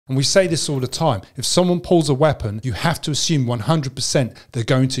And we say this all the time. If someone pulls a weapon, you have to assume 100% they're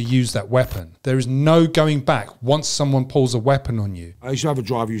going to use that weapon. There is no going back once someone pulls a weapon on you. I used to have a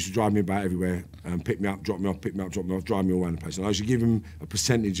driver who used to drive me about everywhere and pick me up, drop me off, pick me up, drop me off, drive me all around the place. And I used to give him a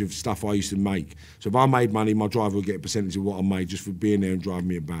percentage of stuff I used to make. So if I made money, my driver would get a percentage of what I made just for being there and driving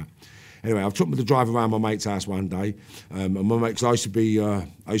me about. Anyway, I took the driver around my mate's house one day, and my mate, because I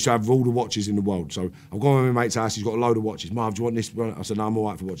used to have all the watches in the world. So I've gone to my mate's house, he's got a load of watches. Marv, do you want this? I said, no, I'm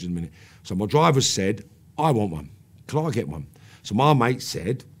all right for watches in a minute. So my driver said, I want one. Can I get one? So my mate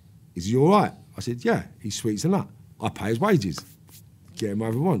said, is he all right? I said, yeah, he's sweet as a nut. I pay his wages. Get him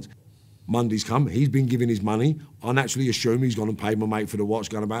whatever he wants. Monday's come, he's been giving his money. I naturally assume he's gone and paid my mate for the watch,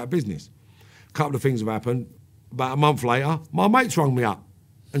 going about business. A couple of things have happened. About a month later, my mate's rung me up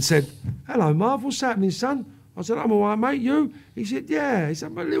and said, hello, Marv, what's happening, son? I said, I'm all right, mate, you? He said, yeah. He said,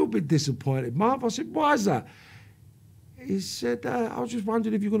 I'm a little bit disappointed, Marv. I said, why is that? He said, I was just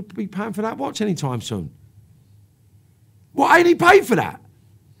wondering if you're going to be paying for that watch anytime soon. What, ain't he paid for that?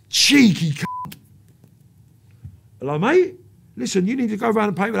 Cheeky cunt. Hello, mate? Listen, you need to go around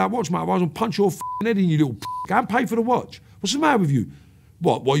and pay for that watch, mate, otherwise I'll punch your f***ing head in, you little p***. Go and pay for the watch. What's the matter with you?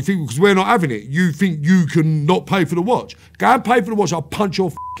 What you think, because we're not having it, you think you can not pay for the watch? Go and pay for the watch, I'll punch your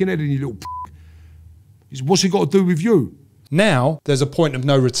f***ing head in, you little p***. What's it got to do with you? Now, there's a point of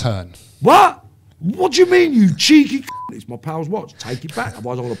no return. What? What do you mean, you cheeky c***? It's my pal's watch, take it back,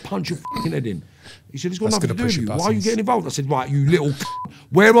 otherwise I'm going to punch your f***ing head in. He said, it's got nothing to do with you. Why are you getting involved? I said, right, you little c***,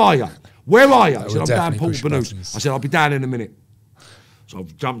 where are you? Where are you? He said, I'm down Port Benoot. I said, I'll be down in a minute. So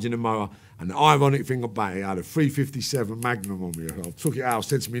I've jumped in the motor, and the ironic thing about it, I had a 357 Magnum on me. I took it out, I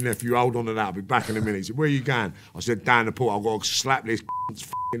said to my nephew, hold on to that, I'll be back in a minute. He said, where are you going? I said, down the port, I've got to slap this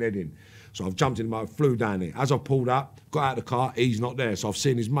f***ing head in. So I've jumped in the motor, flew down there. As I pulled up, got out of the car, he's not there. So I've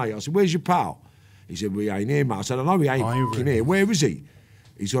seen his mate. I said, where's your pal? He said, we ain't here, mate. I said, I know he ain't f***ing here. Where is he?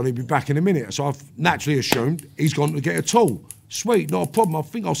 He's going to be back in a minute. So I've naturally assumed he's gone to get a tool. Sweet, not a problem. I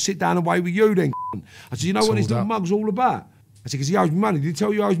think I'll sit down and wait with you then. I said, you know what this little mug's all about? I said, because he owes me money. Did he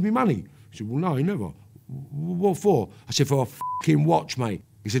tell you he owes me money? He said, well, no, he never. What for? I said, for a fucking watch, mate.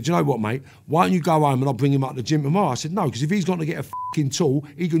 He said, do you know what, mate? Why don't you go home and I'll bring him up to the gym tomorrow? I said, no, because if he's going to get a fucking tool,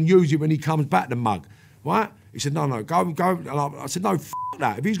 he can use it when he comes back, the mug. Right? He said, no, go. And I said, no, f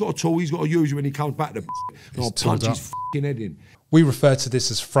that. If he's got a tool, he's got to use it when he comes back, and I'll punch his fucking head in. We refer to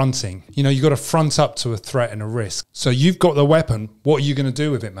this as fronting. You know, you've got to front up to a threat and a risk. So you've got the weapon. What are you going to do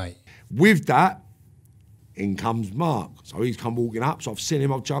with it, mate? With that, in comes Mark. So he's come walking up. So I've seen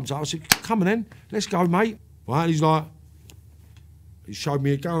him. I've jumped up. I said, come on then. Let's go, mate. Right? And he's like, he showed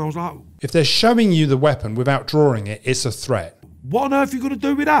me a gun. I was like, if they're showing you the weapon without drawing it, it's a threat. What on earth are you going to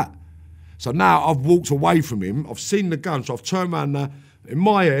do with that? So now I've walked away from him. I've seen the gun. So I've turned around now. In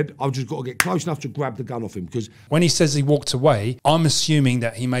my head, I've just got to get close enough to grab the gun off him. Because when he says he walked away, I'm assuming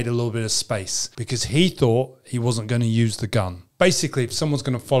that he made a little bit of space because he thought he wasn't going to use the gun. Basically, if someone's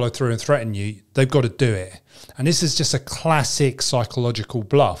going to follow through and threaten you, they've got to do it. And this is just a classic psychological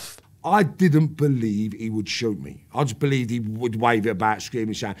bluff. I didn't believe he would shoot me. I just believed he would wave it about,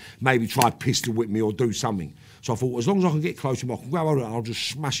 screaming, shout, maybe try pistol whip me or do something. So I thought, as long as I can get close to him, I can grab hold of it and I'll just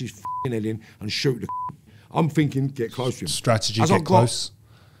smash his f***ing head in and shoot the I'm thinking, get close to him. Strategy, get close.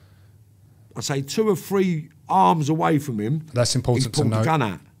 I say 2 or 3 arms away from him. That's important to know. He's pulled the gun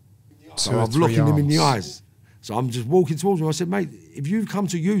out. So I'm looking him in the eyes. So I'm just walking towards him. I said, mate, if you've come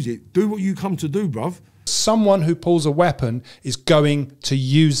to use it, do what you come to do, bruv. Someone who pulls a weapon is going to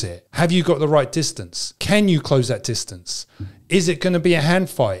use it. Have you got the right distance? Can you close that distance? Is it going to be a hand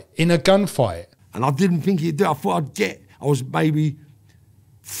fight, in a gunfight? And I didn't think he'd do it. I thought I was maybe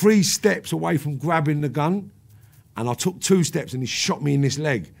 3 steps away from grabbing the gun, and I took 2 steps and he shot me in this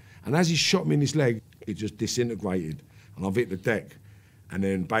leg. And as he shot me in this leg, it just disintegrated and I've hit the deck. And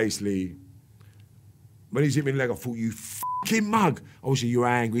then basically, when he's hit me in the leg, I thought, you fucking mug. Obviously, you're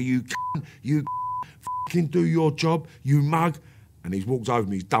angry, you fucking do your job, you mug. And he's walked over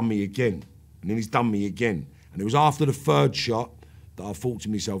me, he's done me again. And then he's done me again. And it was after the 3rd shot that I thought to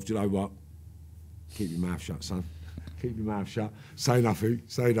myself, do you know what? Keep your mouth shut, son. Keep your mouth shut. Say nothing,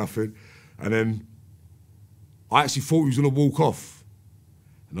 say nothing. And then I actually thought he was going to walk off.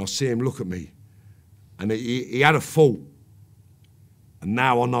 And I see him look at me. And he had a thought. And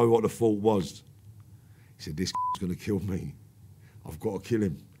now I know what the thought was. He said, this is going to kill me. I've got to kill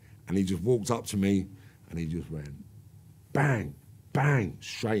him. And he just walked up to me and he just went, bang, bang,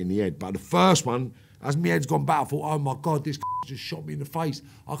 straight in the head. But the first one, as my head's gone back, I thought, oh my God, this just shot me in the face.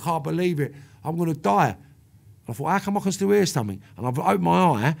 I can't believe it. I'm going to die. I thought, how come I can still hear something? And I've opened my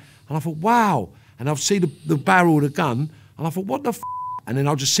eye and I thought, wow. And I've seen the barrel of the gun and I thought, what the f***? And then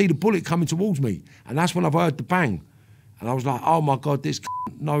I'll just see the bullet coming towards me. And that's when I've heard the bang. And I was like, oh my God, this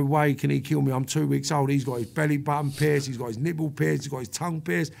no way can he kill me. I'm 2 weeks old. He's got his belly button pierced. He's got his nipple pierced. He's got his tongue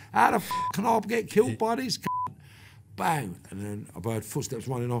pierced. How the can I get killed by this? Bang. And then I heard footsteps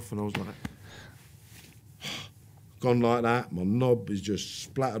running off and I was like, gone like that. My knob is just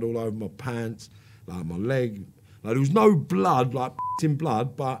splattered all over my pants, like my leg. Like there was no blood, like in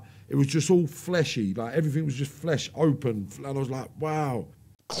blood, but it was just all fleshy. Like everything was just flesh open. And I was like, wow.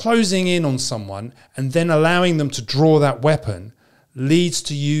 Closing in on someone and then allowing them to draw that weapon leads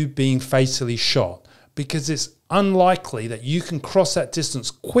to you being fatally shot, because it's unlikely that you can cross that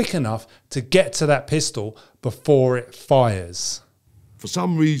distance quick enough to get to that pistol before it fires. For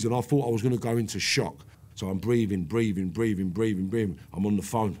some reason, I thought I was going to go into shock. So I'm breathing. I'm on the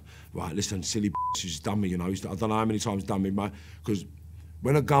phone. Right, listen, silly she's done me, you know. I don't know how many times done me, mate, because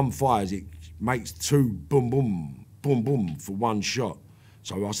when a gun fires, it makes two boom, boom, boom, boom for one shot.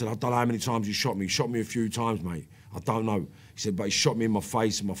 So I said, I don't know how many times he shot me. He shot me a few times, mate. I don't know. He said, but he shot me in my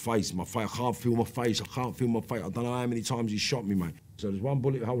face. I can't feel my face. I don't know how many times he shot me, mate. So there's one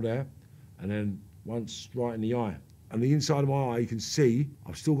bullet hole there, and then once right in the eye. And the inside of my eye, you can see,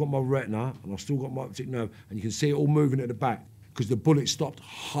 I've still got my retina, and I've still got my optic nerve, and you can see it all moving at the back, because the bullet stopped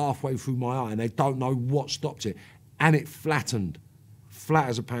halfway through my eye, and they don't know what stopped it. And it flattened, flat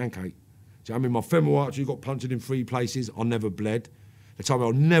as a pancake. So, I mean, my femoral artery got punctured in 3 places. I never bled. They told me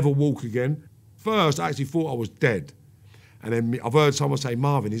I'll never walk again. First, I actually thought I was dead. And then I've heard someone say,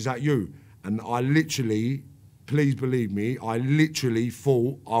 Marvin, is that you? And I literally, please believe me, I literally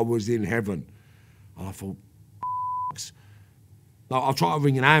thought I was in heaven. And I thought, no, I'll try to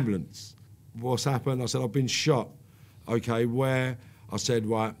ring an ambulance. What's happened? I said, I've been shot. Okay, where? I said,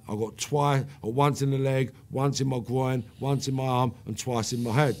 right, I got twice, or once in the leg, once in my groin, once in my arm, and twice in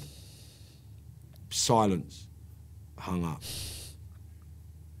my head. Silence. Hung up.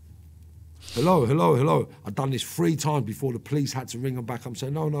 Hello. I'd done this 3 times before the police had to ring them back. I'm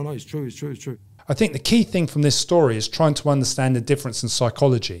saying, no, it's true. I think the key thing from this story is trying to understand the difference in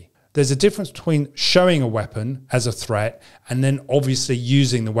psychology. There's a difference between showing a weapon as a threat and then obviously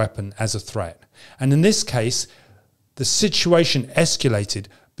using the weapon as a threat. And in this case, the situation escalated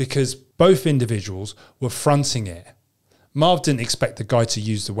because both individuals were fronting it. Marv didn't expect the guy to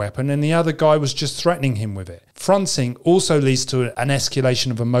use the weapon and the other guy was just threatening him with it. Fronting also leads to an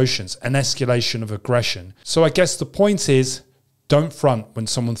escalation of emotions, an escalation of aggression. So I guess the point is, don't front when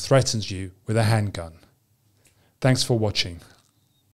someone threatens you with a handgun. Thanks for watching.